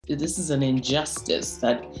this is an injustice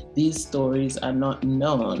that these stories are not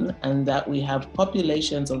known, and that we have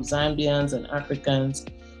populations of Zambians and Africans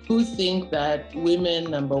who think that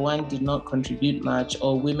women, number one, did not contribute much,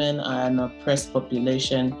 or women are an oppressed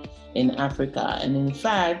population in Africa. And in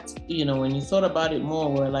fact, when you thought about it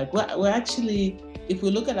more, we're like, we're actually, if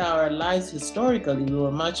we look at our lives historically, we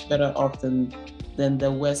were much better off than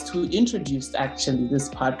the West, who introduced actually this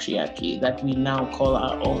patriarchy that we now call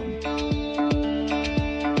our own.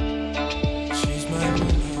 She's my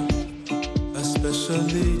woman, a special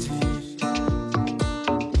lady.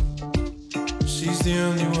 She's the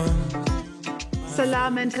only one.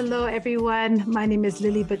 Salam and hello, everyone. My name is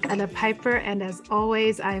Lily Bakala Piper, and as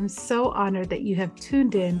always, I am so honored that you have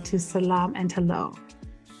tuned in to Salam and Hello.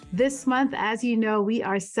 This month, as you know, we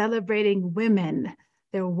are celebrating women,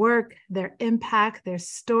 their work, their impact, their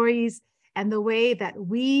stories, and the way that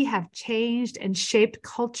we have changed and shaped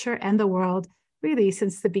culture and the world really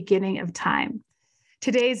since the beginning of time.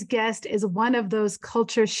 Today's guest is one of those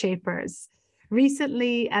culture shapers.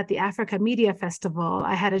 Recently at the Africa Media Festival,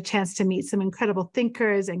 I had a chance to meet some incredible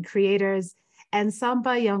thinkers and creators, and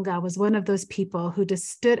Samba Yonga was one of those people who just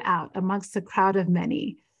stood out amongst a crowd of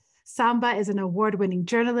many. Samba is an award-winning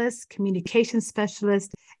journalist, communication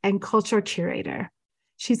specialist, and cultural curator.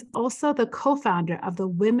 She's also the co-founder of the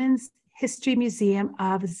Women's History Museum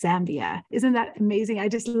of Zambia. Isn't that amazing? I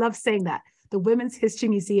just love saying that, the Women's History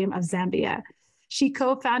Museum of Zambia. She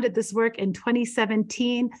co-founded this work in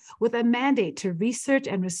 2017 with a mandate to research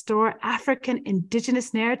and restore African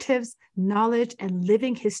indigenous narratives, knowledge, and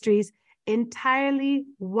living histories entirely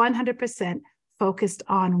 100% focused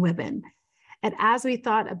on women. And as we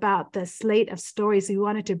thought about the slate of stories we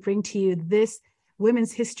wanted to bring to you this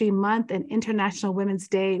Women's History Month and International Women's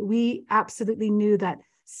Day, we absolutely knew that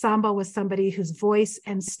Samba was somebody whose voice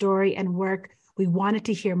and story and work we wanted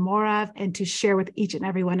to hear more of and to share with each and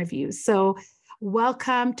every one of you. So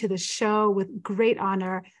welcome to the show with great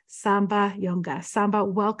honor, Samba Yonga. Samba,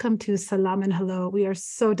 welcome to Salam and Hello. We are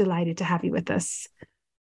so delighted to have you with us.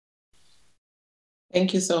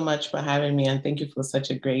 Thank you so much for having me, and thank you for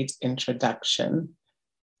such a great introduction.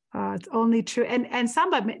 It's only true. And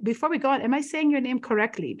Samba, before we go on, am I saying your name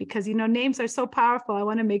correctly? Because, names are so powerful. I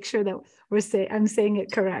want to make sure that I'm saying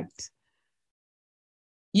it correct.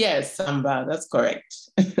 Yes, Samba, that's correct.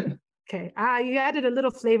 Okay. You added a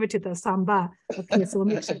little flavor to the Samba. Okay, so we'll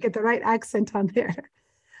make sure to get the right accent on there.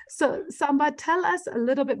 So Samba, tell us a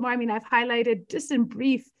little bit more. I mean, I've highlighted just in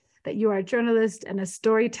brief that you are a journalist and a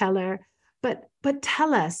storyteller, but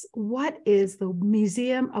tell us, what is the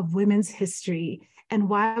Museum of Women's History? And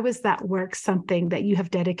why was that work something that you have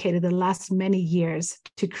dedicated the last many years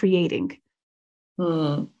to creating?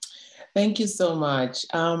 Thank you so much.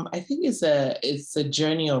 I think it's a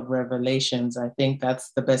journey of revelations. I think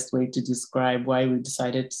that's the best way to describe why we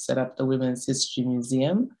decided to set up the Women's History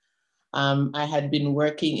Museum. I had been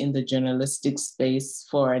working in the journalistic space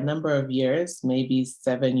for a number of years, maybe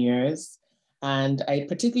 7 years. And I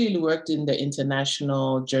particularly worked in the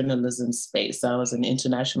international journalism space. I was an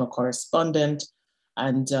international correspondent.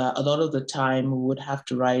 And a lot of the time we would have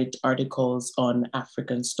to write articles on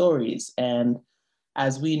African stories. And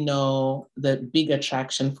as we know, the big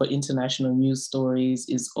attraction for international news stories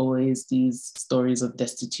is always these stories of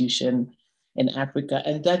destitution in Africa.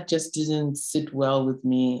 And that just didn't sit well with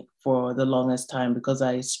me for the longest time, because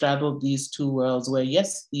I straddled these two worlds where,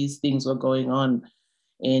 yes, these things were going on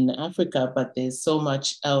in Africa, but there's so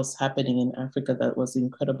much else happening in Africa that was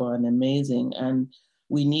incredible and amazing. And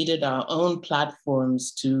we needed our own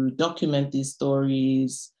platforms to document these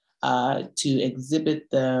stories, to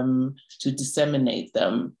exhibit them, to disseminate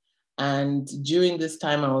them. And during this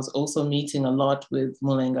time, I was also meeting a lot with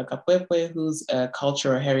Mulenga Kapwepwe, who's a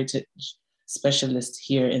cultural heritage specialist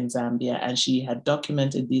here in Zambia. And she had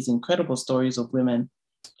documented these incredible stories of women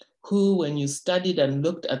who, when you studied and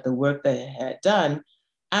looked at the work they had done,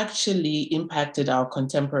 actually impacted our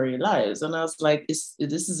contemporary lives. And I was like, this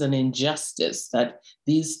is an injustice that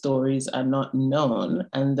these stories are not known,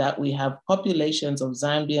 and that we have populations of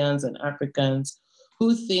Zambians and Africans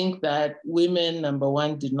who think that women, number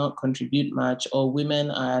one, did not contribute much, or women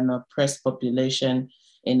are an oppressed population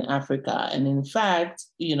in Africa. And in fact,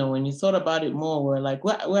 when you thought about it more, we're like,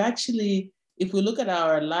 we're actually, if we look at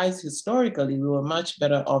our lives historically, we were much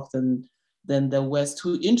better off than the West,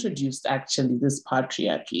 who introduced actually this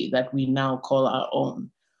patriarchy that we now call our own.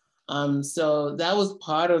 So that was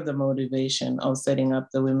part of the motivation of setting up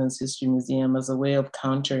the Women's History Museum, as a way of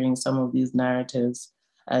countering some of these narratives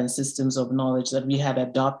and systems of knowledge that we had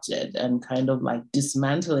adopted, and kind of like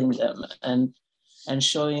dismantling them and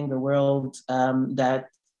showing the world that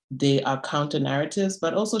they are counter narratives,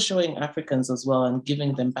 but also showing Africans as well and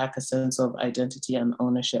giving them back a sense of identity and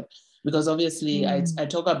ownership. Because obviously, I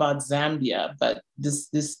talk about Zambia, but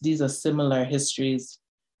these are similar histories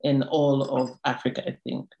in all of Africa, I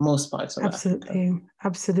think, most parts of Africa.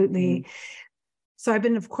 Absolutely. So I've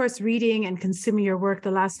been, of course, reading and consuming your work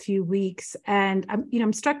the last few weeks, and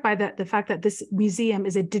I'm struck by the fact that this museum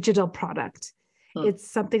is a digital product.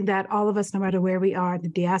 It's something that all of us, no matter where we are, the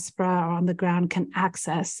diaspora or on the ground, can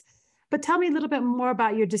access. But tell me a little bit more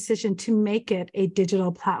about your decision to make it a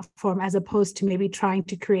digital platform, as opposed to maybe trying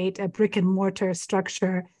to create a brick and mortar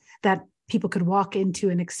structure that people could walk into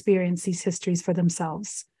and experience these histories for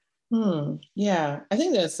themselves. Yeah, I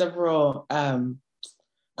think there are several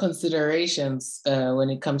considerations when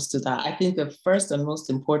it comes to that. I think the first and most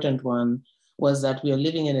important one was that we are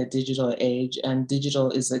living in a digital age, and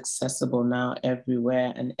digital is accessible now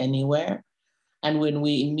everywhere and anywhere. And when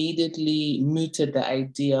we immediately mooted the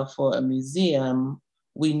idea for a museum,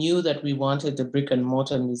 we knew that we wanted the brick and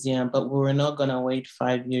mortar museum, but we were not going to wait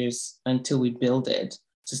 5 years until we build it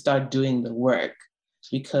to start doing the work,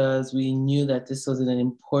 because we knew that this was an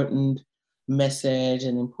important message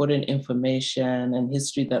and important information and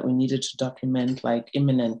history that we needed to document like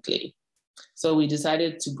imminently. So we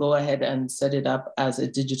decided to go ahead and set it up as a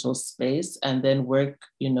digital space and then work,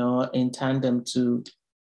 in tandem to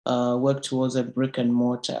work towards a brick and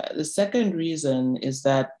mortar. The second reason is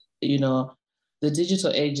that, the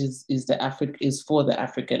digital age is for the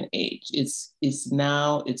African age. It's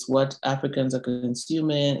what Africans are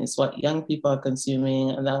consuming, it's what young people are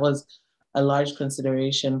consuming, and that was a large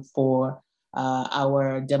consideration for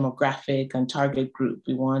our demographic and target group.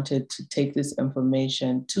 We wanted to take this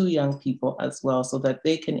information to young people as well so that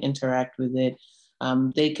they can interact with it,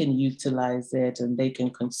 they can utilize it, and they can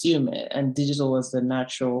consume it. And digital was the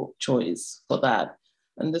natural choice for that.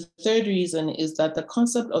 And the third reason is that the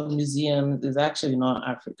concept of museums is actually not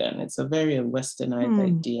African. It's a very Westernized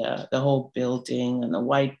idea, the whole building and the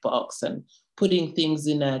white box and putting things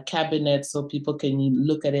in a cabinet so people can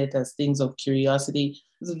look at it as things of curiosity.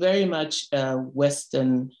 It's very much a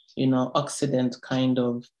Western, Occident kind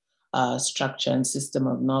of structure and system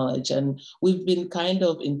of knowledge. And we've been kind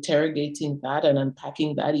of interrogating that and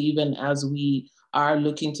unpacking that even as we are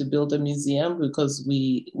looking to build a museum, because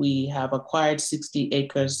we have acquired 60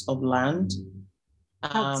 acres of land.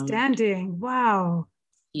 Outstanding. Wow.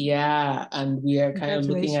 Yeah, and we are kind of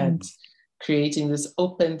looking at creating this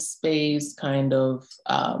open space kind of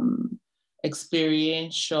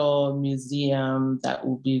experiential museum that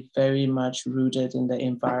will be very much rooted in the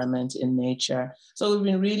environment, in nature. So we've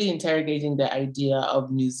been really interrogating the idea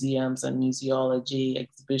of museums and museology,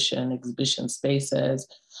 exhibition spaces,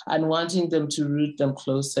 and wanting them to root them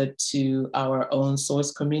closer to our own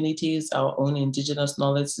source communities, our own indigenous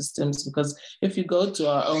knowledge systems. Because if you go to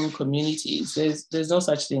our own communities, there's no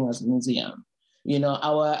such thing as a museum. We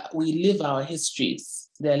live our histories.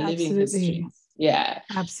 They're living histories. Yeah,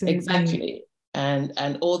 absolutely. Exactly.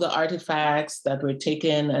 And all the artifacts that were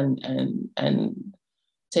taken and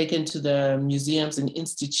taken to the museums and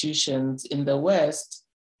institutions in the West,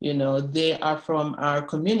 they are from our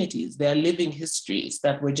communities. They're living histories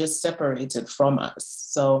that were just separated from us.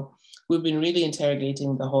 So we've been really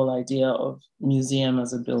interrogating the whole idea of museum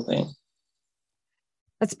as a building.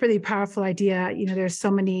 That's a pretty powerful idea. There's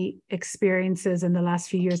so many experiences in the last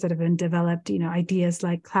few years that have been developed, ideas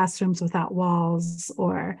like classrooms without walls,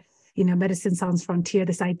 or, Medicine Sans Frontières,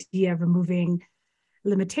 this idea of removing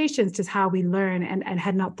limitations to how we learn, and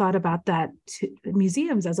had not thought about that to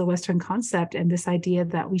museums as a Western concept, and this idea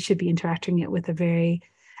that we should be interacting it with a very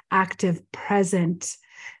active, present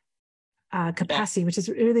capacity, which is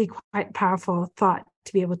really quite powerful thought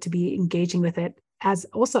to be able to be engaging with it as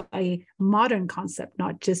also a modern concept,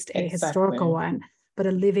 not just a historical one, but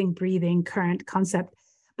a living, breathing, current concept.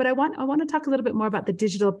 But I want to talk a little bit more about the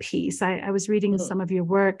digital piece. I was reading some of your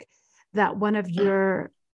work that one of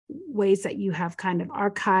your ways that you have kind of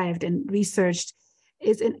archived and researched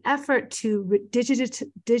is an effort to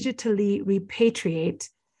digitally repatriate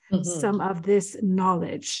some of this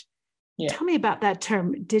knowledge. Yeah. Tell me about that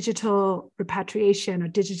term, digital repatriation, or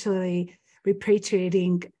digitally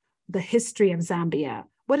repatriating the history of Zambia.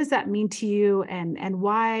 What does that mean to you, and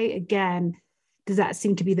why, again, does that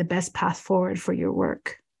seem to be the best path forward for your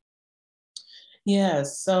work? Yeah,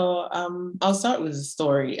 so I'll start with a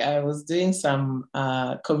story. I was doing some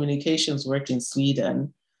communications work in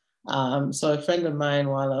Sweden. So a friend of mine,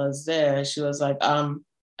 while I was there, she was like,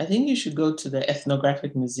 I think you should go to the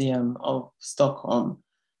Ethnographic Museum of Stockholm.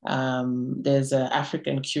 There's an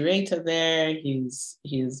African curator there. He's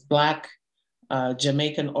Black.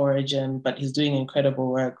 Jamaican origin, but he's doing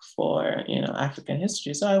incredible work for, African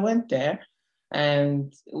history. So I went there.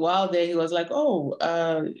 And while there, he was like, oh,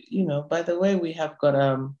 by the way, we have got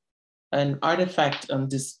an artifact on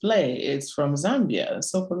display. It's from Zambia.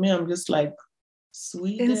 So for me, I'm just like,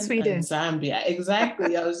 Sweden and Zambia.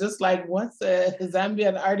 Exactly. I was just like, what's a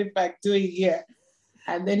Zambian artifact doing here?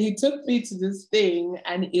 And then he took me to this thing,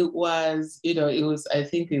 and I think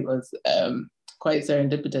it was quite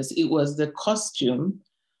serendipitous. It was the costume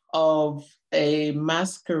of a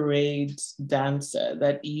masquerade dancer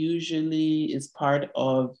that usually is part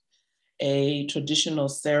of a traditional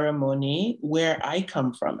ceremony where I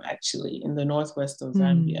come from, actually, in the northwest of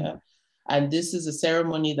Zambia. And this is a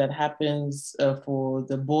ceremony that happens for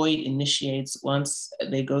the boy initiates once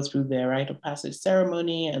they go through their rite of passage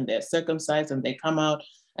ceremony and they're circumcised and they come out.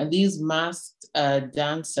 And these masked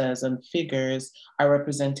dancers and figures are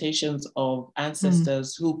representations of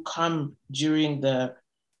ancestors who come during the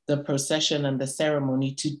procession and the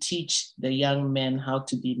ceremony to teach the young men how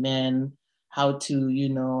to be men, how to,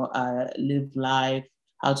 live life,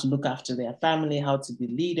 how to look after their family, how to be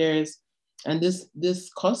leaders. And this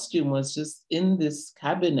costume was just in this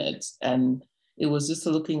cabinet, and it was just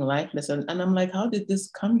looking lifeless. And I'm like, how did this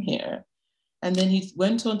come here? And then he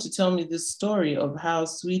went on to tell me this story of how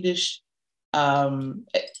Swedish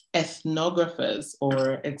ethnographers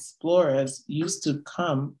or explorers used to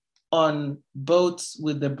come on boats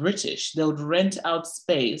with the British. They would rent out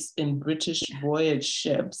space in British voyage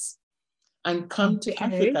ships and come to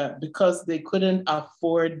Africa because they couldn't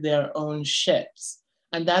afford their own ships.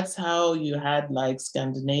 And that's how you had like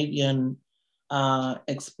Scandinavian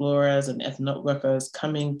explorers and ethnographers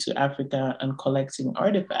coming to Africa and collecting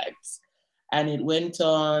artifacts. And it went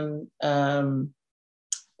on to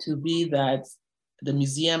be that the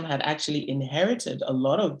museum had actually inherited a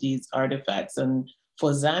lot of these artifacts. And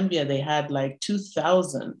for Zambia, they had like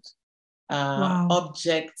 2,000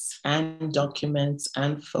 objects and documents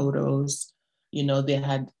and photos,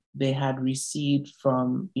 they had received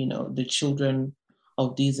from, the children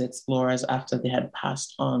of these explorers after they had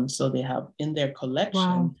passed on. So they have in their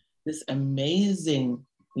collection this amazing,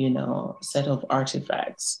 set of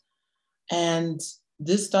artifacts. And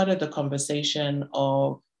this started the conversation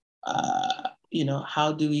of,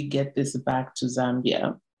 how do we get this back to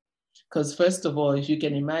Zambia? Because first of all, if you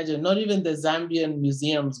can imagine, not even the Zambian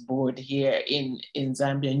Museums Board here in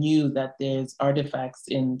Zambia knew that there's artifacts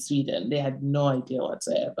in Sweden. They had no idea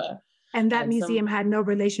whatsoever. And that museum had no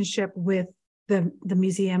relationship with the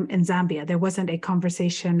museum in Zambia. There wasn't a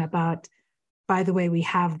conversation about, by the way, we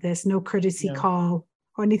have this, no courtesy call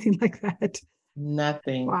or anything like that.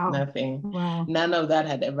 Nothing. Wow. None of that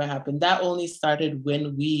had ever happened. That only started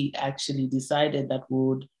when we actually decided that we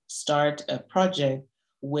would start a project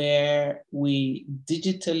where we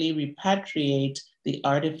digitally repatriate the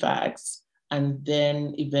artifacts and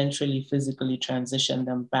then eventually physically transition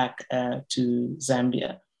them back to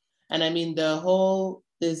Zambia. And I mean,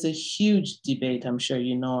 there's a huge debate, I'm sure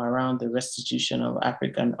you know, around the restitution of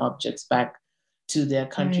African objects back to their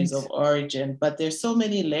countries of origin. But there's so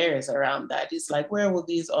many layers around that. It's like, where will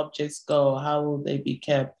these objects go? How will they be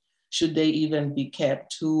kept? Should they even be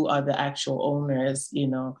kept? Who are the actual owners?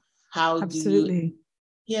 How do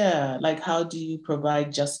you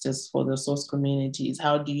provide justice for the source communities?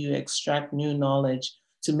 How do you extract new knowledge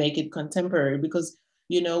to make it contemporary? Because,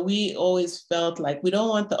 we always felt like we don't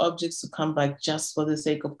want the objects to come back just for the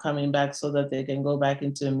sake of coming back so that they can go back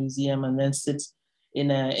into a museum and then sit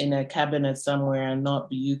in a cabinet somewhere and not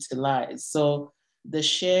be utilized. So the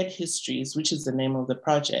Shared Histories, which is the name of the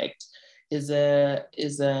project, is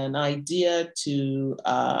an idea to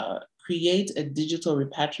create a digital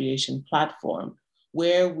repatriation platform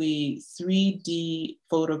where we 3D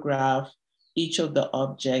photograph each of the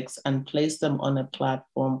objects and place them on a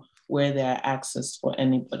platform where they are accessed for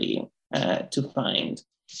anybody to find.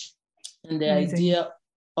 And the idea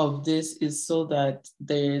of this is so that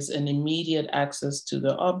there's an immediate access to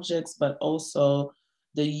the objects, but also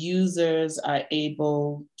the users are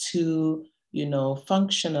able to,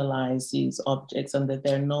 functionalize these objects and that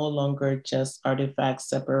they're no longer just artifacts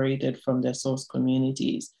separated from their source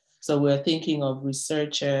communities. So we're thinking of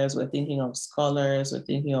researchers, we're thinking of scholars, we're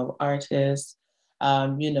thinking of artists,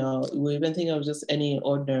 we're even thinking of just any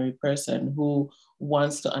ordinary person who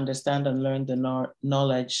wants to understand and learn the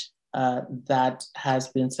knowledge that has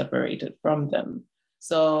been separated from them.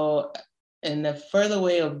 So in a further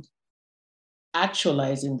way of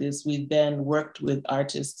actualizing this, we then worked with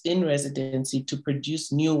artists in residency to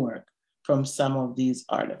produce new work from some of these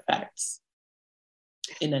artifacts.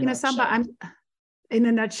 In a nutshell. In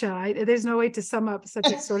a nutshell, there's no way to sum up such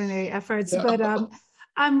extraordinary efforts, but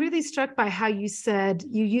I'm really struck by how you said,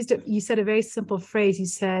 you said a very simple phrase. You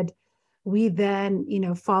said, we then,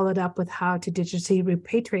 followed up with how to digitally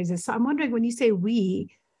repatriate this. So I'm wondering, when you say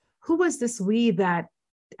we, who was this we that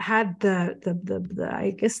had the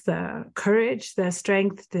I guess the courage, the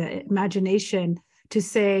strength, the imagination to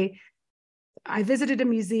say, I visited a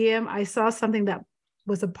museum, I saw something that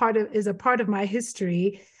is a part of my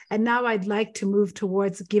history, and now I'd like to move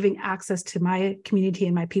towards giving access to my community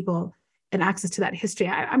and my people and access to that history.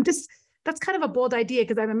 That's kind of a bold idea,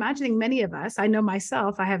 because I'm imagining many of us, I know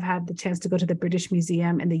myself, I have had the chance to go to the British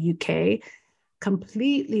Museum in the UK,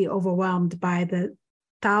 completely overwhelmed by the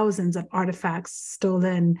thousands of artifacts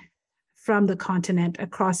stolen from the continent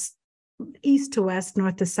across east to west,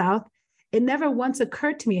 north to south. It never once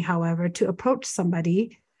occurred to me, however, to approach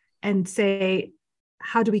somebody and say,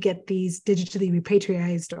 how do we get these digitally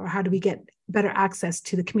repatriated, or how do we get better access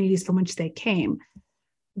to the communities from which they came?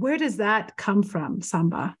 Where does that come from,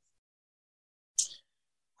 Samba?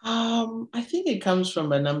 I think it comes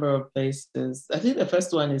from a number of places. I think the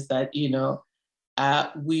first one is that,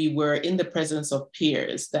 we were in the presence of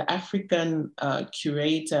peers. The African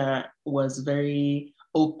curator was very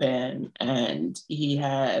open, and he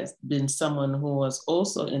has been someone who was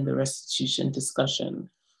also in the restitution discussion.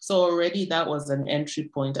 So already that was an entry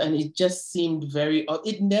point, and it just seemed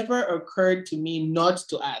it never occurred to me not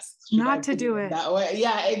to ask. Not to do it. That way.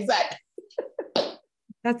 Yeah, exactly.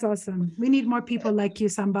 That's awesome. We need more people like you,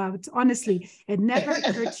 Samba. Honestly, it never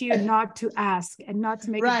occurred to you not to ask and not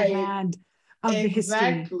to make a demand of the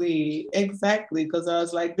history. Exactly. Because I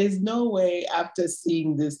was like, there's no way after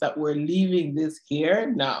seeing this that we're leaving this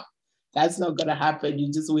here. No, that's not going to happen.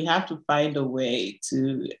 We have to find a way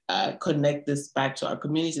to connect this back to our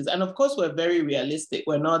communities. And of course, we're very realistic.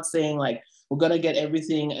 We're not saying like, we're going to get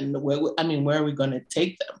everything and where are we going to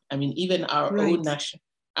take them? I mean, even our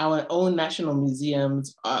own national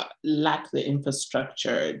museums lack the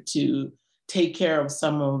infrastructure to take care of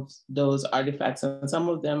some of those artifacts. And some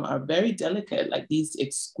of them are very delicate, like these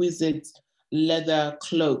exquisite leather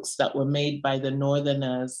cloaks that were made by the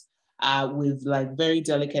Northerners with like very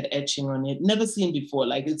delicate etching on it. Never seen before.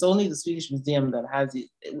 Like it's only the Swedish Museum that has it.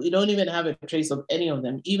 We don't even have a trace of any of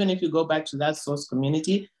them. Even if you go back to that source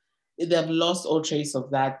community, they've lost all trace of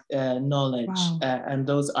that knowledge and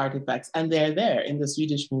those artifacts. And they're there in the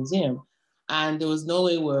Swedish Museum. And there was no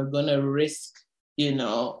way we're going to risk,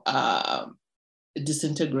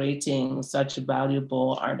 disintegrating such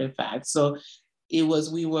valuable artifacts. So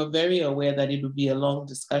we were very aware that it would be a long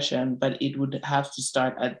discussion, but it would have to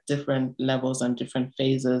start at different levels and different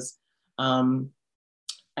phases. And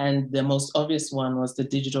the most obvious one was the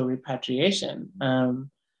digital repatriation.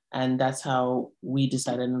 And that's how we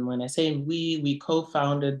decided. And when I say we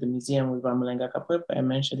co-founded the museum with Ramalenga Kapwepo. I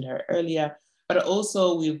mentioned her earlier, but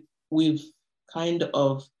also we've kind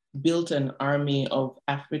of built an army of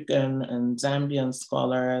African and Zambian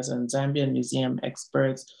scholars and Zambian museum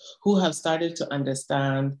experts who have started to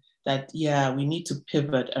understand that, we need to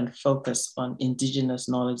pivot and focus on indigenous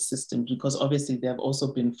knowledge systems, because obviously they've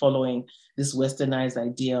also been following this westernized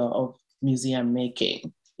idea of museum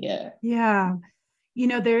making. Yeah. Yeah.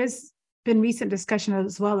 There's been recent discussion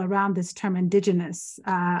as well around this term indigenous.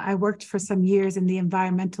 I worked for some years in the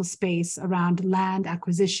environmental space around land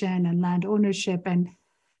acquisition and land ownership. And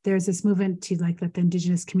there's this movement to let the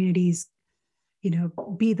indigenous communities,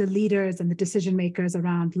 be the leaders and the decision makers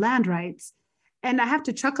around land rights. And I have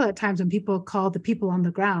to chuckle at times when people call the people on the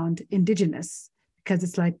ground indigenous, because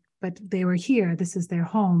it's like, but they were here. This is their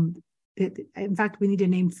home. In fact, we need a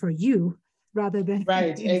name for you rather than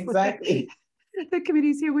right. Exactly. The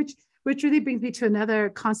communities here, which really brings me to another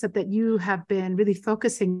concept that you have been really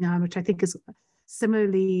focusing on, which I think is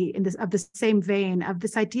similarly of the same vein of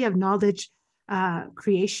this idea of knowledge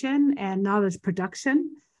creation and knowledge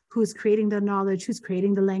production. Who's creating the knowledge? Who's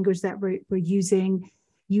creating the language that we're using?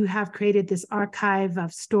 You have created this archive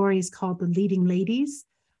of stories called The Leading Ladies,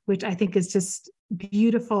 which I think is just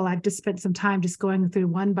beautiful. I've just spent some time just going through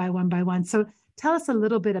one by one. So tell us a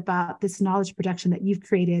little bit about this knowledge production that you've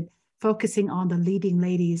created, focusing on the leading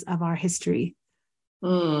ladies of our history.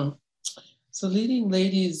 So Leading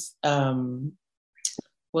Ladies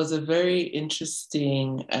was a very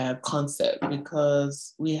interesting concept,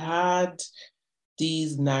 because we had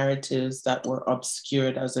these narratives that were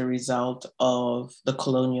obscured as a result of the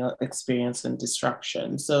colonial experience and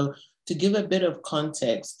disruption. So to give a bit of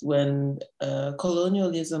context, when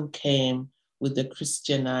colonialism came with the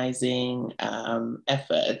Christianizing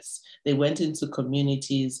efforts, they went into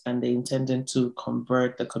communities and they intended to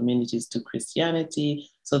convert the communities to Christianity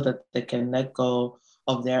so that they can let go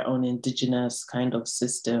of their own indigenous kind of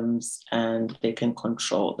systems and they can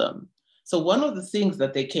control them. So one of the things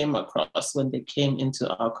that they came across when they came into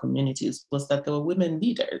our communities was that there were women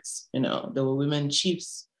leaders, there were women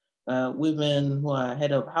chiefs, women who are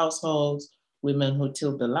head of households, women who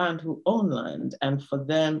tilled the land, who own land. And for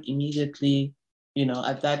them, immediately,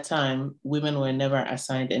 at that time, women were never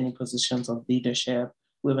assigned any positions of leadership.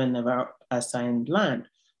 Women never assigned land.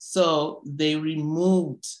 So they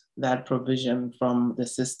removed that provision from the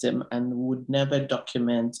system and would never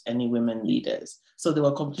document any women leaders. So they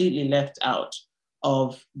were completely left out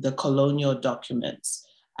of the colonial documents.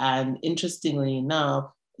 And interestingly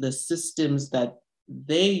enough, the systems that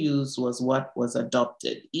they used was what was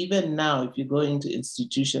adopted. Even now, if you go into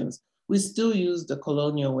institutions, we still use the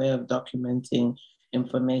colonial way of documenting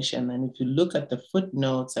information. And if you look at the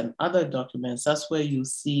footnotes and other documents, that's where you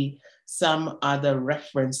see some other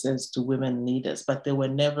references to women leaders, but they were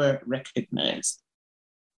never recognized,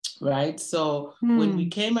 right? So when we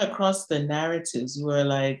came across the narratives, we were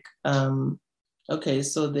like, okay,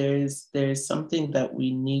 so there's something that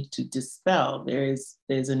we need to dispel. There's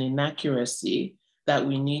an inaccuracy that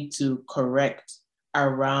we need to correct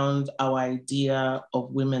around our idea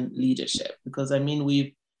of women leadership. Because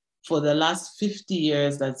for the last 50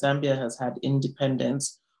 years that Zambia has had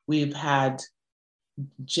independence, we've had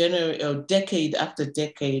decade after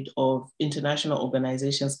decade of international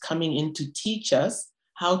organizations coming in to teach us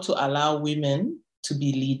how to allow women to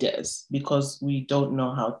be leaders, because we don't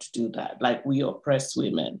know how to do that. Like, we oppress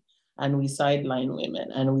women and we sideline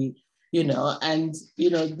women and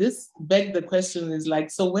this begs the question is like,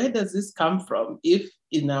 so where does this come from if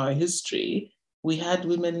in our history we had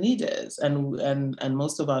women leaders and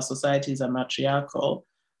most of our societies are matriarchal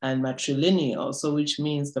and matrilineal, so which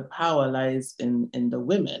means the power lies in the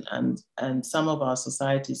women, and some of our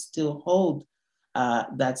societies still hold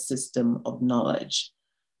that system of knowledge.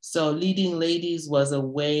 So Leading Ladies was a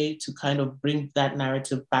way to kind of bring that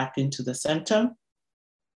narrative back into the center,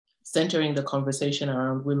 centering the conversation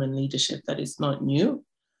around women leadership that is not new,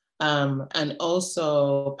 and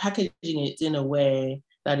also packaging it in a way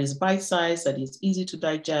that is bite-sized, that is easy to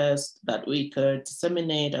digest, that we could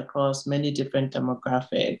disseminate across many different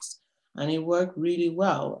demographics. And it worked really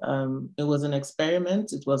well. It was an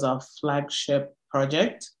experiment. It was our flagship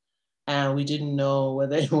project. And we didn't know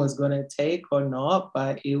whether it was going to take or not,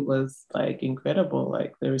 but it was like incredible.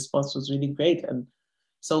 Like, the response was really great. And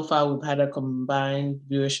so far, we've had a combined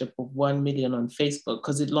viewership of 1 million on Facebook,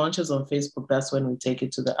 because it launches on Facebook. That's when we take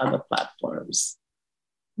it to the other platforms.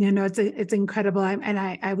 It's incredible.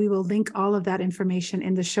 We will link all of that information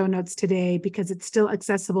in the show notes today, because it's still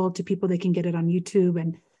accessible to people. They can get it on YouTube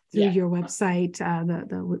and through your website,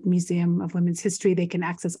 the Museum of Women's History. They can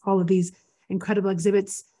access all of these incredible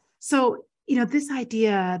exhibits. So, this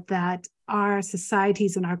idea that our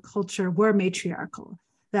societies and our culture were matriarchal,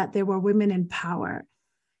 that there were women in power.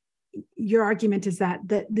 Your argument is that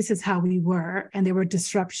this is how we were, and there were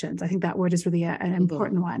disruptions. I think that word is really an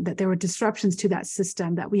important one, that there were disruptions to that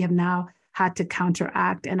system that we have now had to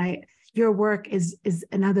counteract. And your work is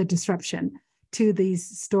another disruption to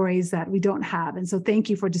these stories that we don't have. And so thank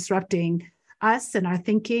you for disrupting us and our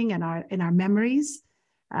thinking and our memories.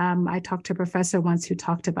 I talked to a professor once who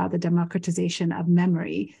talked about the democratization of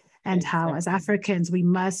memory and how, as Africans, we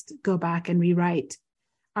must go back and rewrite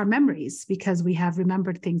our memories because we have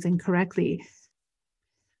remembered things incorrectly.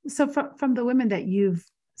 So from the women that you've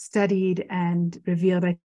studied and revealed,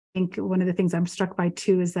 I think one of the things I'm struck by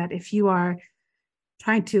too is that if you are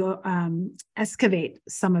trying to excavate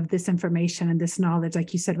some of this information and this knowledge,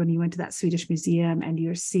 like you said, when you went to that Swedish museum and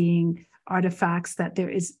you're seeing artifacts that there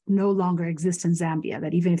is no longer exist in Zambia,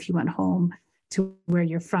 that even if you went home to where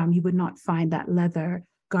you're from, you would not find that leather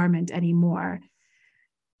garment anymore.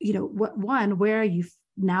 Where are you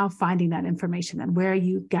now finding that information, and where are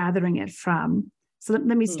you gathering it from? So let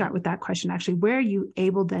me start with that question, actually. Where are you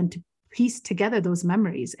able then to piece together those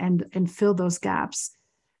memories and fill those gaps?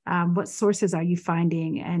 What sources are you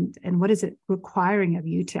finding, and what is it requiring of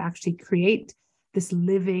you to actually create this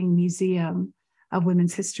living museum of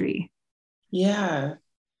women's history? Yeah.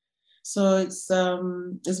 So it's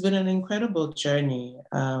been an incredible journey.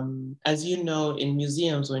 As you know, in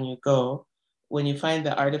museums, when you find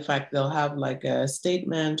the artifact, they'll have like a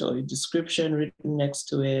statement or a description written next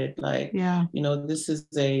to it. Like, this is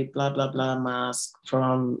a blah, blah, blah mask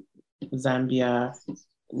from Zambia,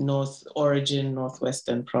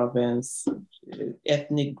 Northwestern province,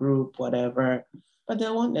 ethnic group, whatever. But they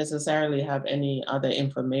won't necessarily have any other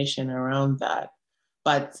information around that.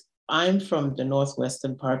 But I'm from the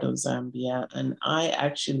northwestern part of Zambia, and I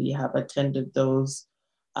actually have attended those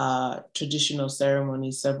traditional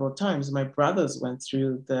ceremonies several times. My brothers went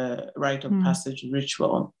through the rite of passage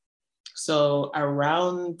ritual. So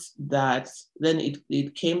around that, then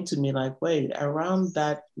it came to me like, wait, around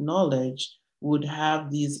that knowledge would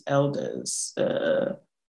have these elders, we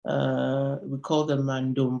call them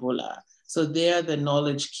Mandombola. So they are the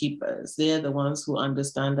knowledge keepers. They are the ones who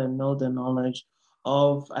understand and know the knowledge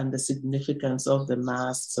of and the significance of the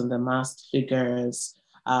masks and the masked figures,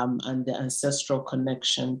 and the ancestral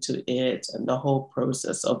connection to it and the whole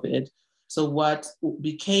process of it. So what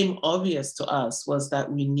became obvious to us was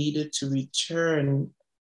that we needed to return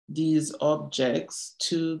these objects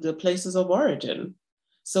to the places of origin.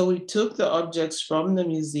 So we took the objects from the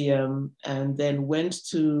museum and then went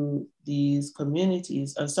to these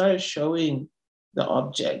communities and started showing the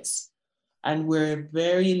objects. And we're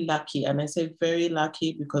very lucky, and I say very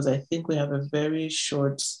lucky because I think we have a very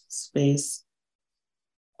short space,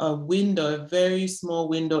 a window, a very small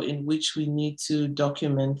window in which we need to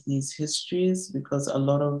document these histories, because a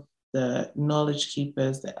lot of the knowledge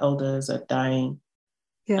keepers, the elders, are dying.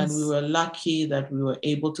 Yes. And we were lucky that we were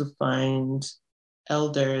able to find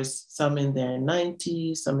elders, some in their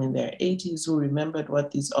 90s, some in their 80s, who remembered what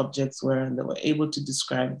these objects were, and they were able to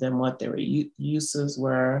describe them, what their uses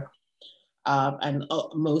were. And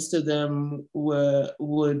most of them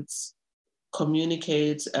would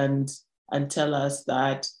communicate and tell us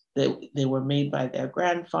that they were made by their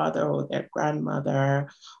grandfather or their grandmother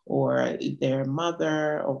or their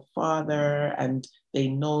mother or father, and they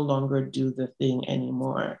no longer do the thing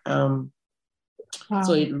anymore. Wow.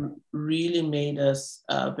 So it really made us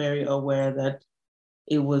very aware that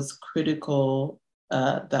it was critical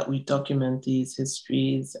that we document these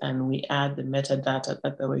histories and we add the metadata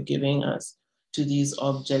that they were giving us to these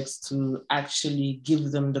objects to actually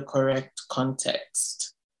give them the correct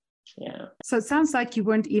context. Yeah. So it sounds like you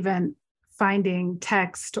weren't even finding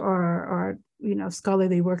text or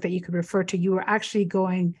scholarly work that you could refer to. You were actually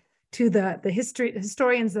going to the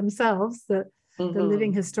historians themselves, the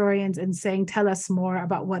living historians, and saying, tell us more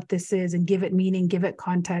about what this is and give it meaning, give it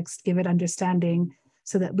context, give it understanding,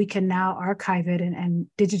 so that we can now archive it and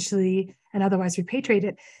digitally and otherwise repatriate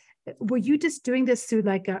it. Were you just doing this through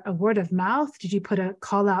like a word of mouth? Did you put a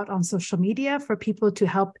call out on social media for people to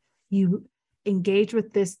help you engage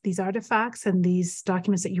with these artifacts and these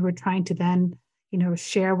documents that you were trying to then,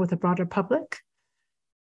 share with a broader public?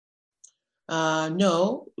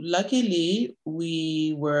 No, luckily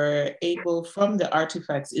we were able, from the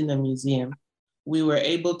artifacts in the museum, we were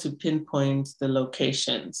able to pinpoint the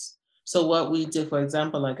locations. So what we did, for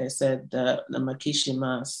example, like I said, the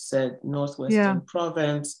Makishima said Northwestern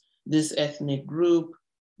Province, this ethnic group,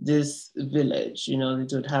 this village, they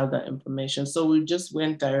would have that information. So we just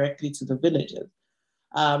went directly to the villages.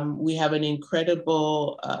 We have an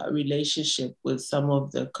incredible relationship with some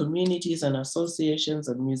of the communities and associations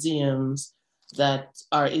and museums that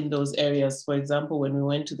are in those areas. For example, when we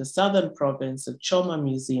went to the Southern Province, the Choma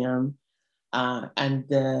Museum,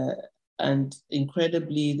 and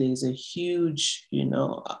incredibly, there's a huge,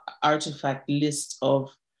 artifact list of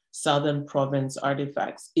Southern Province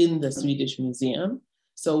artifacts in the Swedish Museum.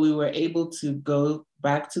 So we were able to go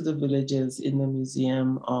back to the villages in the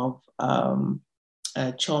Museum of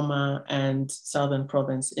Choma and Southern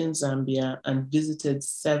Province in Zambia and visited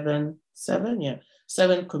seven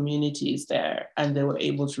communities there. And they were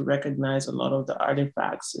able to recognize a lot of the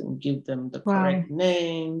artifacts and give them the correct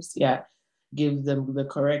names. Yeah. Give them the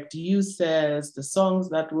correct uses, the songs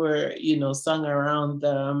that were, sung around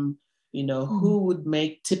them, who would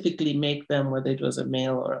typically make them, whether it was a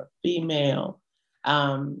male or a female.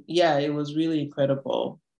 It was really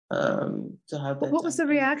incredible to have that. What was the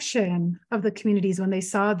reaction of the communities when they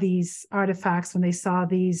saw these artifacts, when they saw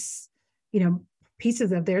these,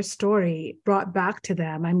 pieces of their story brought back to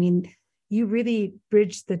them? I mean, you really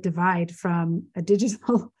bridged the divide from a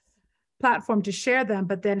digital platform to share them,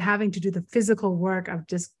 but then having to do the physical work of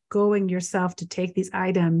just going yourself to take these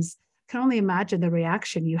items. I can only imagine the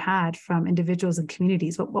reaction you had from individuals and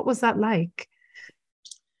communities. What was that like?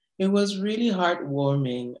 It was really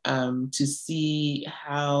heartwarming to see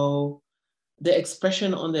how the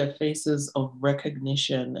expression on their faces of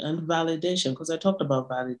recognition and validation, because I talked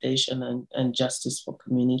about validation and justice for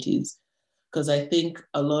communities, because I think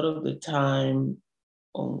a lot of the time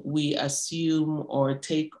we assume or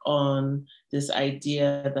take on this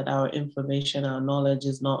idea that our information, our knowledge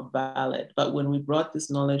is not valid. But when we brought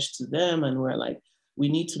this knowledge to them and we're like, we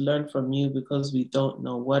need to learn from you because we don't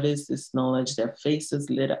know what is this knowledge, their faces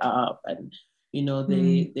lit up and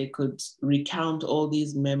they could recount all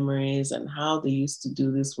these memories and how they used to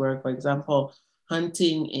do this work. For example,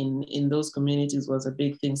 hunting in those communities was a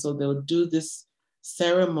big thing. So they'll do this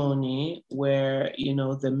ceremony where,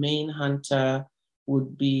 the main hunter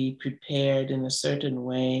would be prepared in a certain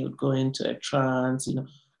way, would go into a trance,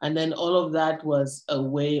 and then all of that was a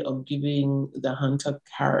way of giving the hunter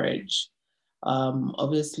courage.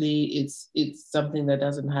 Obviously, it's something that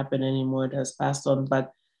doesn't happen anymore. It has passed on,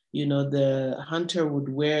 but the hunter would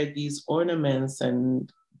wear these ornaments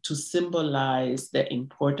and to symbolize the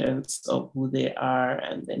importance of who they are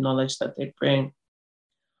and the knowledge that they bring.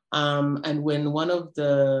 And when one of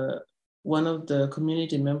the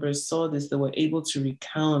community members saw this, they were able to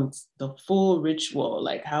recount the full ritual,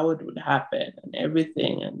 like how it would happen and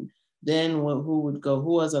everything. And then who would go,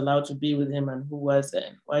 who was allowed to be with him and who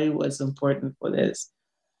wasn't, why it was important for this.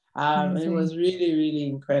 It was really, really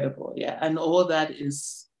incredible. Yeah. And all that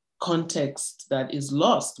is context that is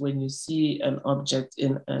lost when you see an object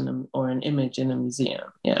or an image in a museum.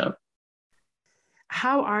 Yeah.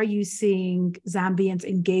 How are you seeing Zambians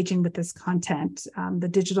engaging with this content, the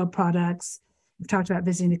digital products? We've talked about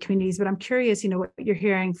visiting the communities, but I'm curious, what you're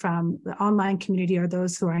hearing from the online community or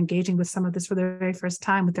those who are engaging with some of this for the very first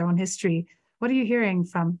time with their own history. What are you hearing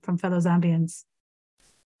from fellow Zambians?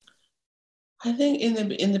 I think in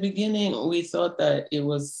the beginning, we thought that it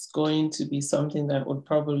was going to be something that would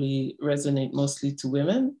probably resonate mostly to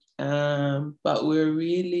women, but we're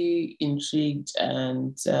really intrigued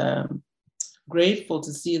and grateful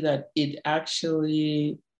to see that it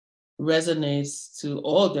actually resonates to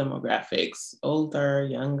all demographics, older,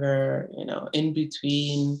 younger, in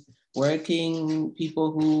between, working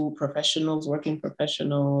people working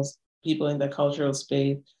professionals, people in the cultural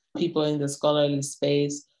space, people in the scholarly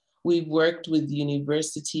space. We've worked with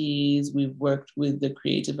universities, we've worked with the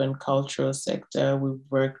creative and cultural sector, we've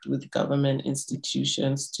worked with government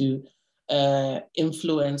institutions to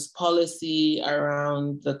influence policy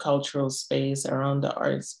around the cultural space, around the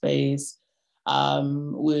art space.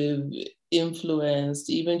 We've influenced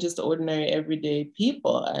even just ordinary everyday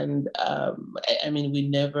people. And we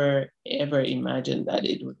never, ever imagined that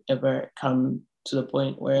it would ever come to the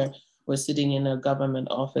point where we're sitting in a government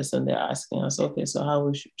office and they're asking us, okay, so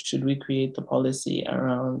how should we create the policy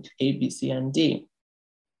around A, B, C, and D?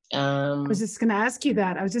 I was just going to ask you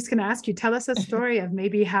that. I was just going to ask you, tell us a story of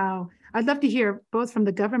maybe how, I'd love to hear both from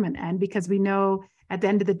the government end, because we know at the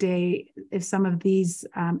end of the day, if some of these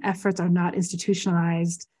efforts are not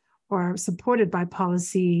institutionalized or supported by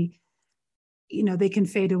policy, they can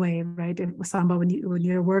fade away, right? If Samba, when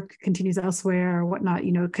your work continues elsewhere or whatnot,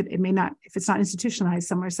 it may not, if it's not institutionalized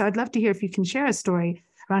somewhere. So I'd love to hear if you can share a story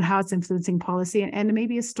around how it's influencing policy and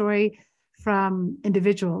maybe a story from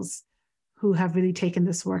individuals who have really taken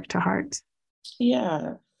this work to heart.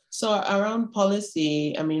 Yeah. So around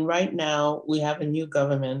policy, right now we have a new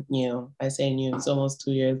government, I say new, it's almost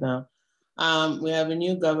 2 years now. We have a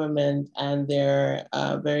new government and they're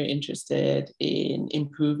very interested in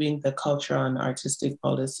improving the cultural and artistic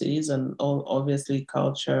policies, and obviously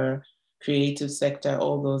culture, creative sector,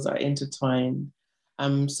 all those are intertwined.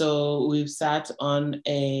 So we've sat on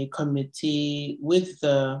a committee with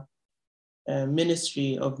the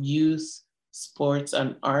Ministry of Youth, Sports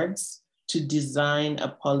and Arts to design a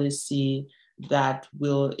policy that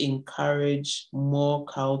will encourage more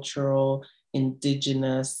cultural,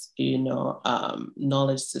 indigenous,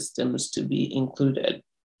 knowledge systems to be included.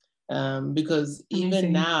 Because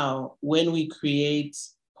even now, when we create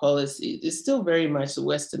policy, it's still very much a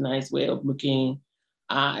westernized way of looking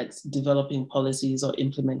at developing policies or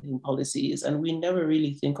implementing policies. And we never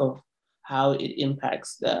really think of how it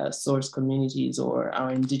impacts the source communities or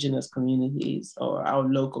our indigenous communities or our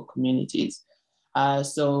local communities.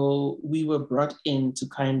 So we were brought in to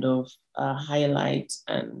kind of highlight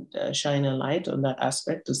and shine a light on that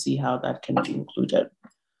aspect to see how that can be included.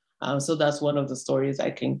 So that's one of the stories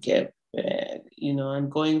I can give,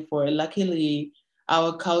 and going for it. Luckily,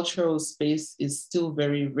 our cultural space is still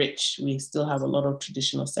very rich. We still have a lot of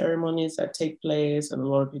traditional ceremonies that take place and a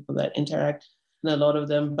lot of people that interact in a lot of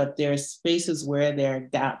them, but there are spaces where there are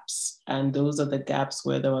gaps. And those are the gaps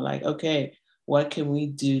where they were like, okay, what can we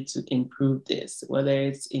do to improve this? Whether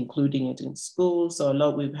it's including it in schools.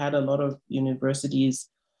 So we've had a lot of universities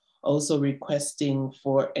also requesting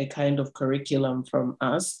for a kind of curriculum from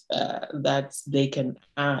us that they can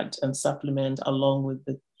add and supplement along with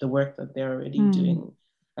the work that they're already doing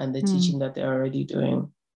and the teaching that they're already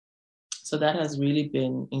doing. So that has really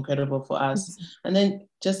been incredible for us. And then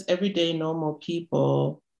just everyday normal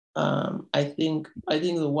people, I think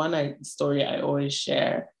the one story I always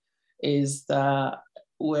share is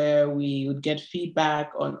where we would get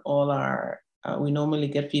feedback on all our we normally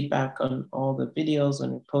get feedback on all the videos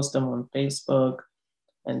when we post them on Facebook.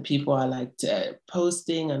 and people are like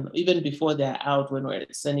posting, and even before they're out, when we're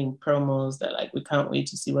sending promos, they're like, we can't wait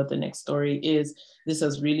to see what the next story is. This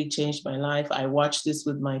has really changed my life. I watch this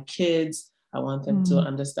with my kids. I want them to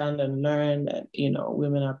understand and learn that,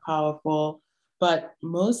 women are powerful. But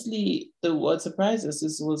mostly what surprised us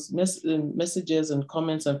was messages and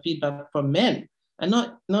comments and feedback from men, and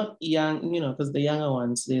not young, because the younger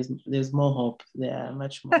ones, there's more hope. They're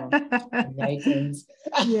much more enlightened.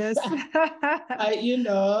 Yes.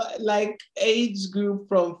 Like age group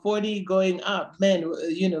from 40 going up, men,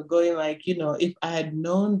 going like, if I had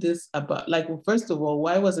known this about, like, well, first of all,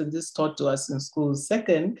 why wasn't this taught to us in school?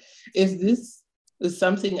 Second, if this is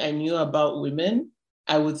something I knew about women,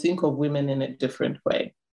 I would think of women in a different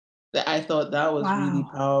way. I thought that was really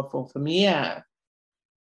powerful for me. Yeah.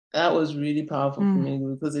 That was really powerful for me,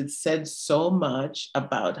 because it said so much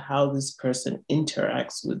about how this person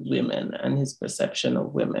interacts with women and his perception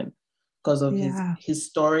of women, because of his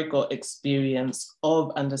historical experience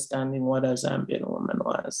of understanding what a Zambian woman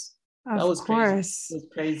was. That was crazy. It was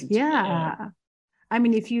crazy to me, yeah. I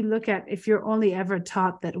mean, if you're only ever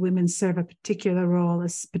taught that women serve a particular role, a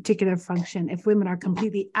particular function, if women are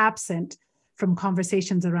completely absent from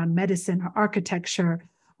conversations around medicine or architecture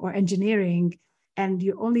or engineering, and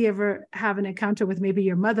you only ever have an encounter with maybe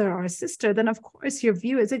your mother or a sister, then of course your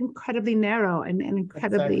view is incredibly narrow and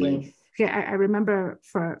incredibly. Exactly. I remember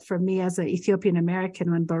for me as an Ethiopian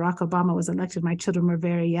American, when Barack Obama was elected, my children were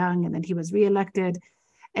very young, and then he was reelected.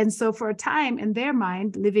 And so for a time, in their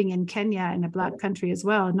mind, living in Kenya, in a Black country as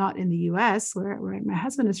well, not in the US, where my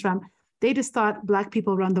husband is from, they just thought Black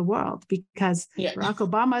people run the world, because Barack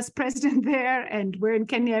Obama is president there, and we're in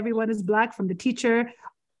Kenya, everyone is Black, from the teacher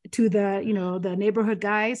to the neighborhood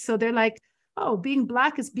guys. So they're like, oh, being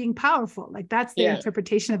Black is being powerful. Like, that's their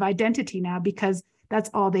interpretation of identity now, because that's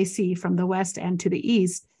all they see from the West and to the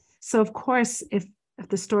East. So of course, if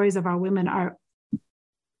the stories of our women are,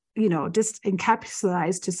 just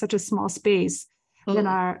encapsulated to such a small space, then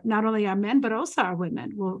not only our men, but also our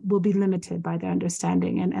women will be limited by their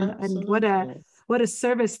understanding. And what a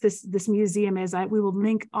service this museum is. We will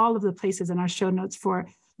link all of the places in our show notes for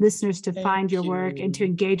listeners to find your work and to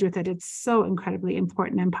engage with it. It's so incredibly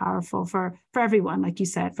important and powerful for everyone, like you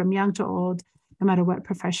said, from young to old, no matter what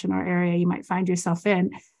profession or area you might find yourself in.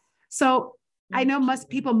 So I know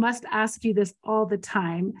people must ask you this all the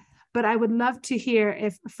time, but I would love to hear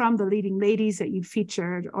if from the leading ladies that you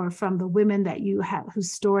featured, or from the women that you have,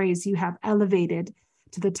 whose stories you have elevated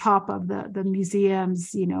to the top of the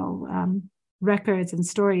museum's, records and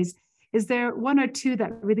stories, is there one or two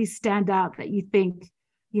that really stand out that you think,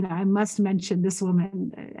 I must mention this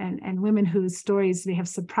woman, and women whose stories may have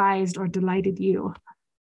surprised or delighted you?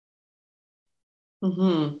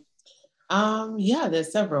 Yeah,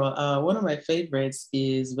 there's several. One of my favorites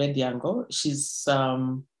is Wediango. She's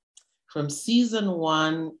from season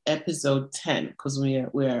 1, episode 10, because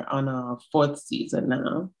we're on our 4th season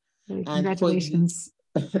now. Congratulations.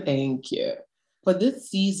 Thank you. For this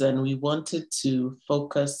season, we wanted to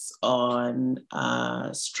focus on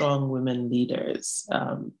strong women leaders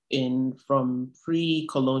from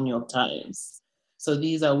pre-colonial times. So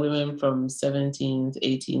these are women from 17th,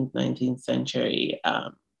 18th, 19th century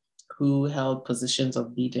who held positions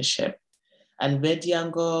of leadership. And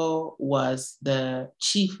Wediango was the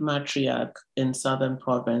chief matriarch in Southern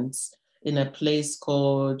Province, in a place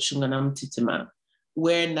called Shunganamtitima,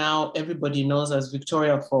 where now everybody knows as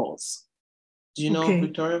Victoria Falls. Do you know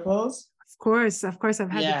Victoria Falls? Of course. I've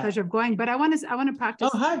had the pleasure of going, but I want to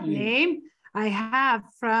practice the name. I have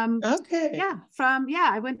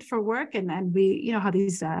I went for work, and we, how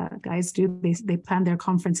these guys do, they plan their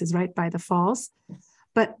conferences right by the falls.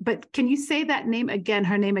 But can you say that name again,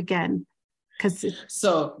 her name again?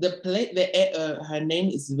 So her name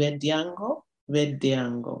is Wediango.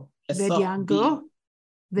 Wediango.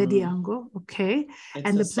 Okay.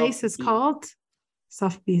 And the place is called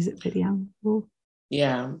soft B, is it Wediango?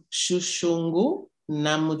 Yeah. Shushungu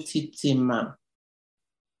Namutitima.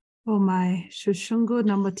 Oh my, Shushungu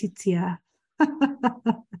Namutitia.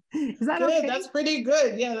 Is that good? Okay? That's pretty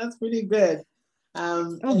good. Yeah, that's pretty good.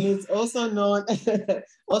 And it's also known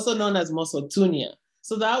as Mosotunia.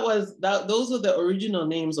 So those were the original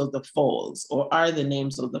names of the falls, or are the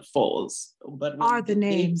names of the falls. But those are the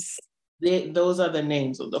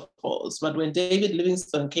names of the falls. But when David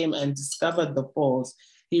Livingstone came and discovered the falls,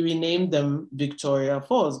 he renamed them Victoria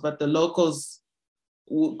Falls. But the locals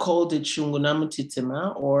called it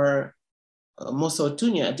Shungunamutitima or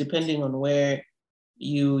Mosotunia, depending on where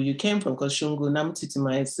you came from, because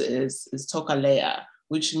Shungunamutitima is Tokalea,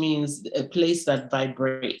 which means a place that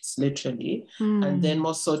vibrates, literally. And then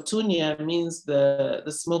Mosotunya means the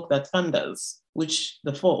smoke that thunders, which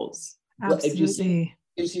the falls. Absolutely.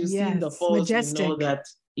 If you've seen the falls, majestic. you know that,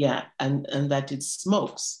 and that it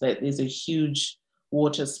smokes, that is a huge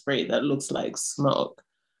water spray that looks like smoke.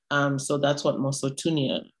 So that's what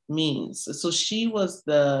Mosotunya means. So she was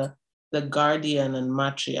the guardian and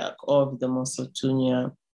matriarch of the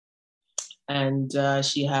Mosotunya. And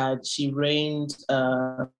she reigned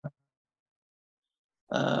a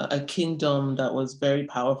kingdom that was very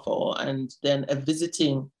powerful. And then a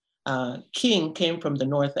visiting king came from the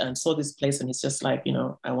north and saw this place, and he's just like,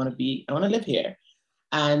 I want to live here.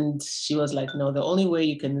 And she was like, no, the only way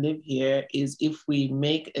you can live here is if we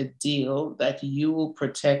make a deal that you will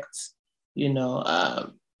protect,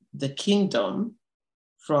 the kingdom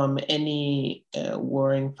from any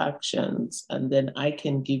warring factions, and then I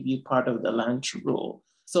can give you part of the land to rule.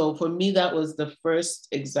 So for me, that was the first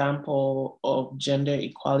example of gender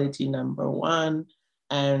equality, number one,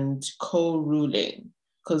 and co-ruling.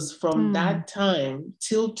 Because from that time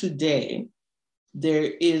till today,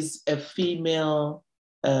 there is a female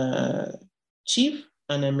chief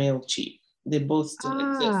and a male chief. They both still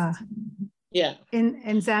exist. Yeah.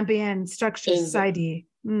 In Zambian structure society.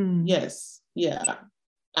 Yes. Yeah.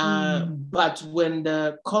 But when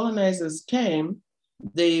the colonizers came,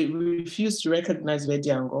 they refused to recognize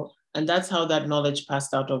Vediango. And that's how that knowledge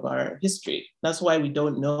passed out of our history. That's why we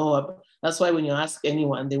don't know. That's why when you ask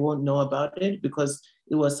anyone, they won't know about it, because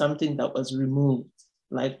it was something that was removed,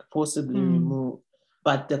 like forcibly removed.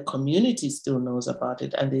 But the community still knows about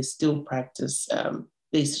it, and they still practice.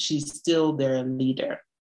 She's still their leader.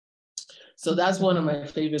 So that's one of my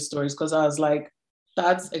favorite stories, because I was like,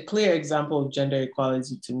 that's a clear example of gender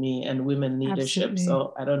equality to me and women leadership. Absolutely.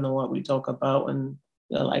 So I don't know what we talk about when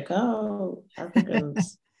they're like, oh,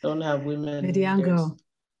 Africans don't have women leaders.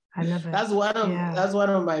 I love it. That's one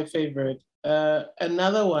of my favorite.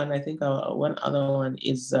 Another one, I think one other one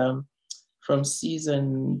is from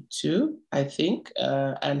season 2, I think,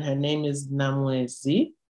 and her name is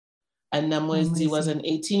Namwezi. And Namwezi was an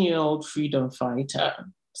 18-year-old freedom fighter.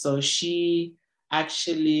 So she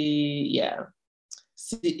actually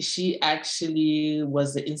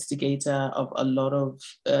was the instigator of a lot of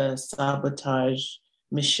sabotage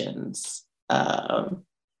missions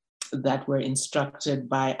that were instructed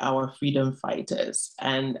by our freedom fighters.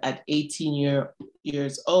 And at 18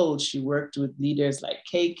 years old, she worked with leaders like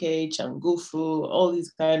KK, Changufu, all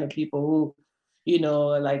these kind of people who,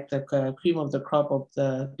 like the cream of the crop of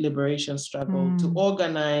the liberation struggle, to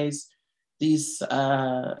organize these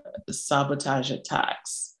sabotage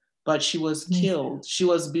attacks. But she was killed. She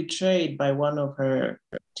was betrayed by one of her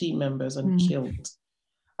team members and killed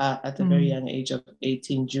at the very young age of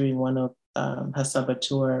 18 during one of her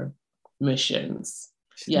saboteur missions.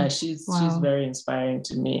 Yeah, she's very inspiring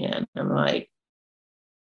to me. And I'm like,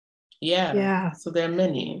 so there are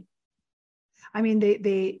many. I mean,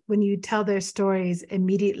 they when you tell their stories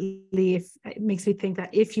immediately, it makes me think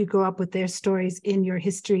that if you grow up with their stories in your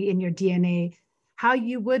history, in your DNA, how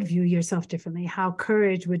you would view yourself differently, how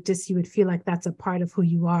courage you would feel like that's a part of who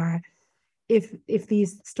you are if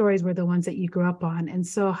these stories were the ones that you grew up on. And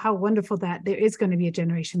so how wonderful that there is going to be a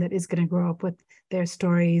generation that is going to grow up with their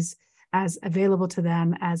stories as available to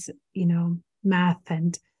them as, math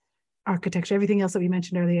and architecture, everything else that we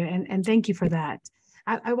mentioned earlier. And thank you for that.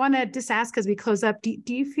 I want to just ask as we close up, do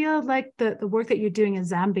you feel like the work that you're doing in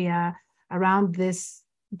Zambia around this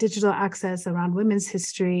digital access, around women's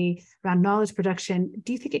history, around knowledge production,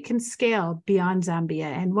 do you think it can scale beyond Zambia?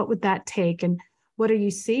 And what would that take? And what are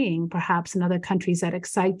you seeing perhaps in other countries that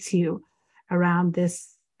excites you around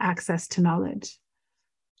this access to knowledge?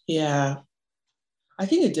 Yeah, I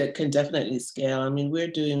think it can definitely scale. I mean, we're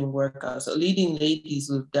doing workouts. So Leading Ladies,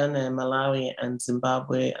 we've done a Malawi and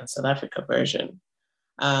Zimbabwe and South Africa version.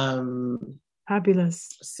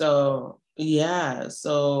 Fabulous. So yeah,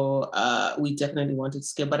 we definitely want to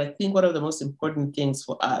scale. But I think one of the most important things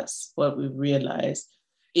for us, what we've realized,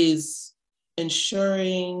 is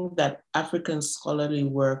ensuring that African scholarly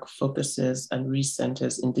work focuses and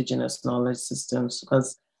recenters Indigenous knowledge systems.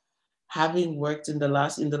 Because having worked in the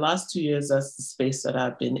last 2 years, that's the space that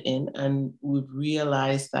I've been in, and we've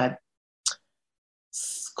realized that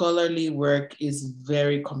scholarly work is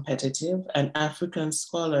very competitive, and African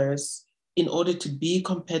scholars, in order to be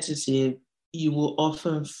competitive, you will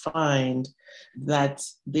often find that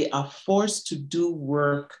they are forced to do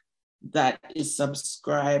work that is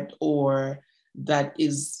subscribed or that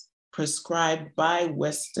is prescribed by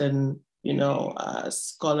Western,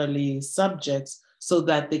 scholarly subjects, so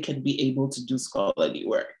that they can be able to do scholarly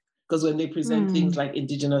work. Because when they present things like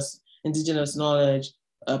indigenous knowledge,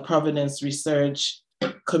 provenance research,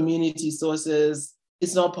 community sources.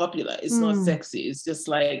 It's not popular. It's not sexy. It's just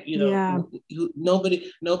like,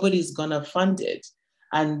 nobody's gonna fund it.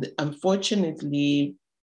 And unfortunately,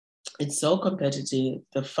 it's so competitive.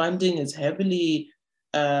 The funding is heavily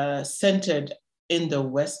centered in the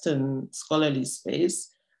Western scholarly space,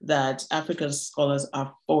 that African scholars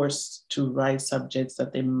are forced to write subjects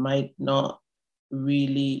that they might not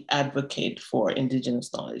really advocate for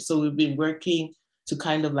Indigenous knowledge. So we've been working to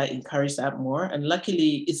kind of like encourage that more. And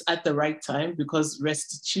luckily it's at the right time, because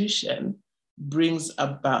restitution brings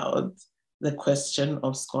about the question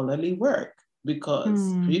of scholarly work.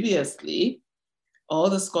 Because previously, all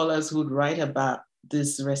the scholars who'd write about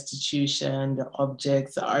this restitution, the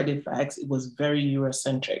objects, the artifacts, it was very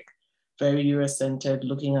Eurocentric, very Eurocentered,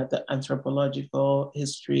 looking at the anthropological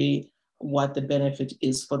history, what the benefit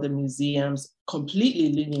is for the museums,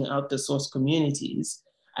 completely leaving out the source communities.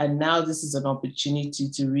 And now this is an opportunity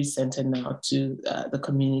to recenter now to the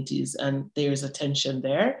communities, and there's a tension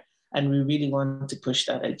there, and we really want to push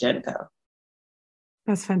that agenda.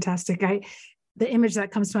 That's fantastic. The image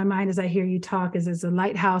that comes to my mind as I hear you talk is a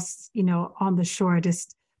lighthouse, on the shore,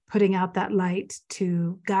 just putting out that light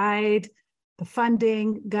to guide the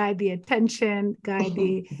funding, guide the attention, guide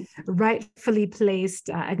the rightfully placed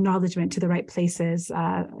acknowledgement to the right places.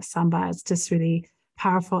 Samba, it's just really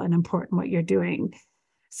powerful and important what you're doing.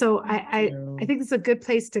 So I think it's a good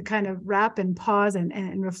place to kind of wrap and pause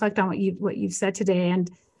and reflect on what you've said today. And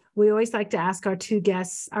we always like to ask our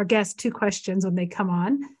guests two questions when they come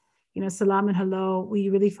on. Salam and Hello, we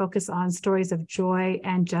really focus on stories of joy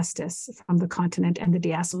and justice from the continent and the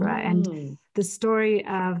diaspora. And the story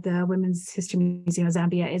of the Women's History Museum of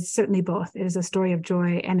Zambia is certainly both. It is a story of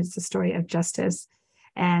joy and it's a story of justice.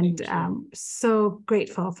 And so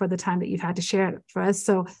grateful for the time that you've had to share it for us.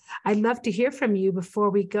 So I'd love to hear from you before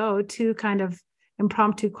we go to kind of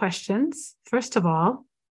impromptu questions. First of all,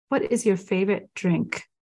 what is your favorite drink,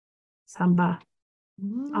 Samba?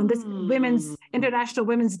 On this International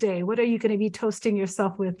Women's Day, what are you going to be toasting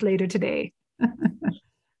yourself with later today?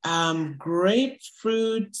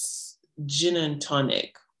 Grapefruit gin and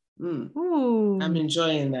tonic. I'm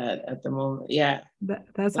enjoying that at the moment. Yeah.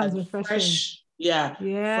 That sounds refreshing. Fresh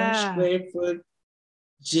grapefruit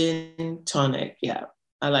gin tonic. Yeah,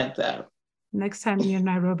 I like that. Next time you're in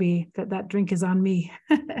Nairobi, that drink is on me.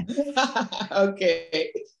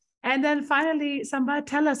 Okay. And then finally, Samba,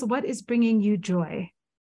 tell us, what is bringing you joy?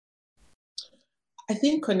 I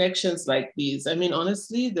think connections like these. I mean,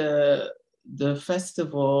 honestly, the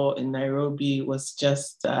festival in Nairobi was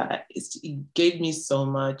just, it gave me so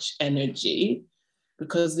much energy,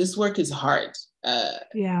 because this work is hard.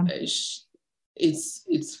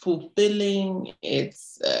 It's fulfilling,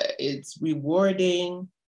 it's rewarding,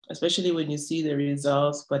 especially when you see the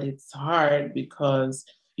results, but it's hard because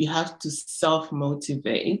you have to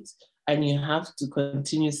self-motivate and you have to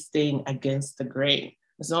continue staying against the grain.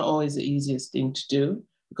 It's not always the easiest thing to do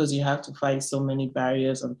because you have to fight so many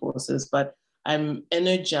barriers and forces, but I'm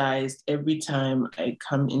energized every time I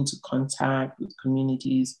come into contact with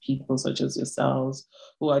communities, people such as yourselves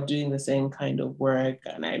who are doing the same kind of work.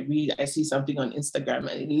 And I see something on Instagram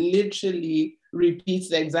and it literally repeats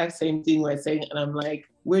the exact same thing we're saying. And I'm like,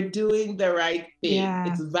 we're doing the right thing. Yeah.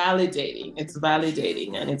 It's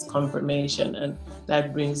validating and it's confirmation. And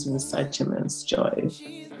that brings me such immense joy.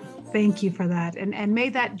 Thank you for that. And may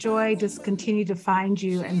that joy just continue to find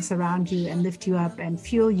you and surround you and lift you up and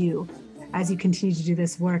fuel you as you continue to do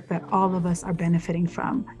this work that all of us are benefiting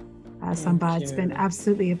from. Samba, it's been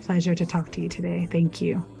absolutely a pleasure to talk to you today. Thank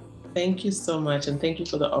you. Thank you so much. And thank you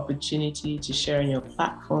for the opportunity to share on your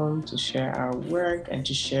platform, to share our work and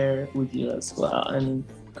to share with you as well. And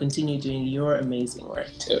continue doing your amazing work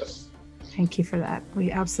too. Thank you for that.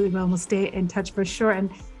 We absolutely will. We'll stay in touch for sure. And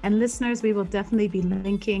listeners, we will definitely be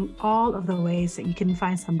linking all of the ways that you can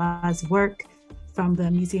find Samba's work from the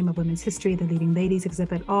Museum of Women's History, the Leading Ladies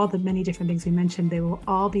exhibit, all the many different things we mentioned. They will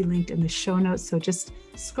all be linked in the show notes. So just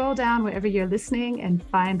scroll down wherever you're listening and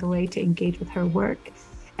find the way to engage with her work.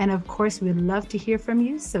 And of course, we'd love to hear from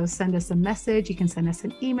you. So send us a message. You can send us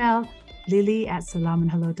an email,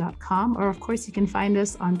 lily@salamandhello.com. Or of course, you can find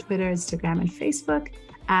us on Twitter, Instagram, and Facebook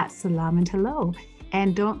 @salamandhello.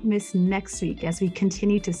 And don't miss next week as we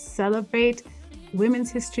continue to celebrate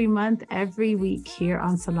Women's History Month every week here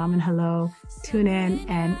on Salam and Hello. Tune in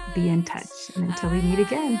and be in touch. And until we meet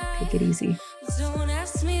again, take it easy. Don't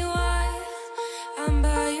ask me why, I'm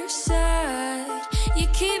by your side. You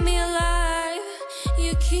keep me alive,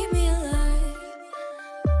 you keep me